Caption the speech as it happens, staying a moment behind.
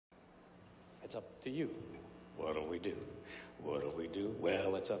it's up to you. What'll we do? What'll we do?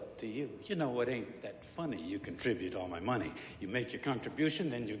 Well, it's up to you. You know, it ain't that funny. You contribute all my money. You make your contribution,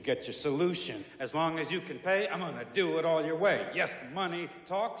 then you get your solution. As long as you can pay, I'm gonna do it all your way. Yes, the money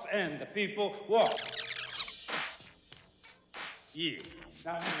talks and the people walk. Yeah.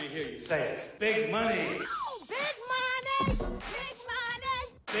 Now let me hear you say it. Big money. Oh, big money.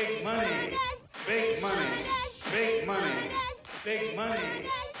 Big money. Big money. Big money. Big money. Big money.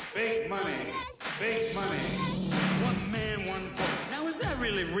 Big money. Big money. One man, one vote. Now, is that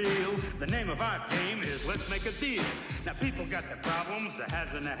really real? The name of our game is Let's Make a Deal. Now, people got their problems, the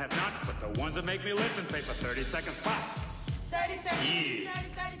haves and the have-nots, but the ones that make me listen pay for 30-second spots. 30 seconds. Yeah.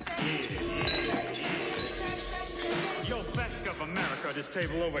 30 seconds. Yeah. Yo, Bank of America, this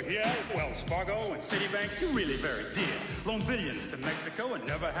table over here, Wells Fargo and Citibank, you're really very dear. Loan billions to Mexico and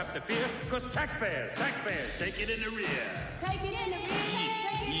never have to fear, because taxpayers, take it in the rear. Take it in the rear.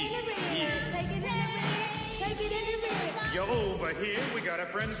 Take it in the rear. Take it in the rear. Take it in the rear. Yo, over here, we got our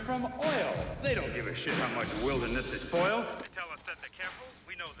friends from oil. They don't give a shit how much wilderness they spoil. They tell us that they're careful.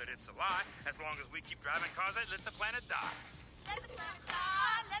 We know that it's a lie. As long as we keep driving cars that let the planet die. Let the planet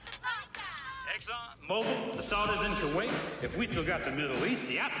die. Let the planet die. Exxon, Mobil, the Saudis in Kuwait. If we still got the Middle East,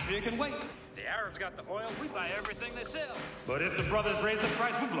 the atmosphere can wait. The Arabs got the oil, we buy everything they sell. But if the brothers raise the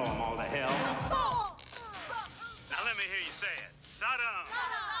price, we blow them all to hell. Now let me hear you say it. Saddam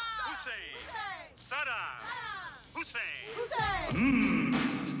Hussein. Saddam Hussein.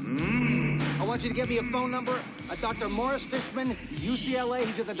 I want you to get me a phone number. Dr. Morris Fishman, UCLA.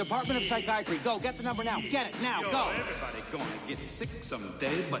 He's at the Department of Psychiatry. Go, get the number now. Get it now. Yo, go. Everybody gonna get sick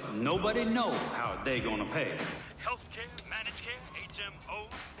someday, but nobody know how they gonna pay. Healthcare, managed care,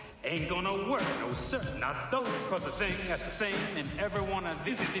 HMOs ain't gonna work, no sir, not those. Cause the thing that's the same in every one of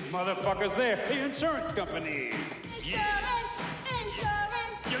these motherfuckers there, the insurance companies.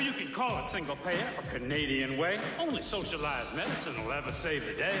 Yo, you can call it single payer or Canadian way. Only socialized medicine will ever save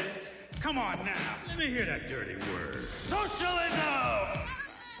the day. Come on now, let me hear that dirty word. Socialism!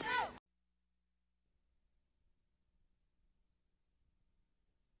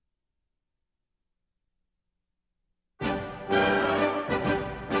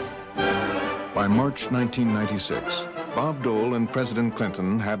 By March 1996, Bob Dole and President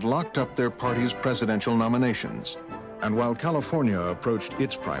Clinton had locked up their party's presidential nominations. And while California approached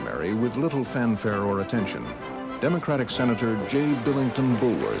its primary with little fanfare or attention, Democratic Senator J. Billington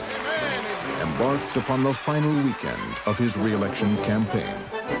Bulworth embarked upon the final weekend of his re-election campaign.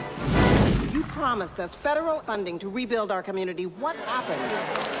 You promised us federal funding to rebuild our community. What happened?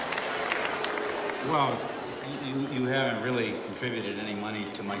 Well, you haven't really contributed any money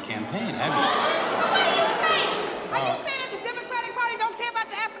to my campaign, have you? What are you saying? Are you saying that the Democratic Party don't care about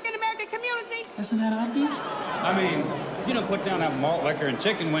the African-American community? Isn't that obvious? I mean, if you don't put down that malt liquor and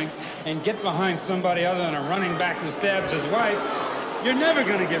chicken wings and get behind somebody other than a running back who stabs his wife, you're never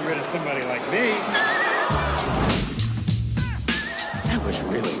gonna get rid of somebody like me. That was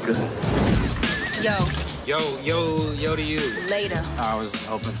really good. Yo to you. Later. I was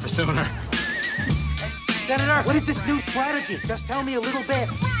hoping for sooner. Senator, what is this new strategy? Just tell me a little bit.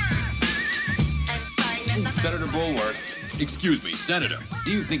 Senator Bulworth, excuse me, Senator,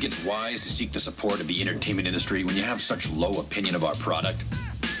 do you think it's wise to seek the support of the entertainment industry when you have such low opinion of our product?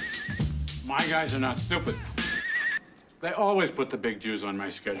 My guys are not stupid. They always put the big Jews on my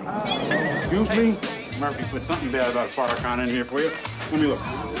schedule. Excuse me? Murphy put something bad about Farrakhan in here for you. Let me look.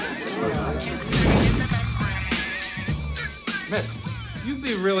 Miss, you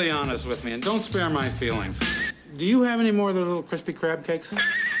be really honest with me and don't spare my feelings. Do you have any more of those little crispy crab cakes?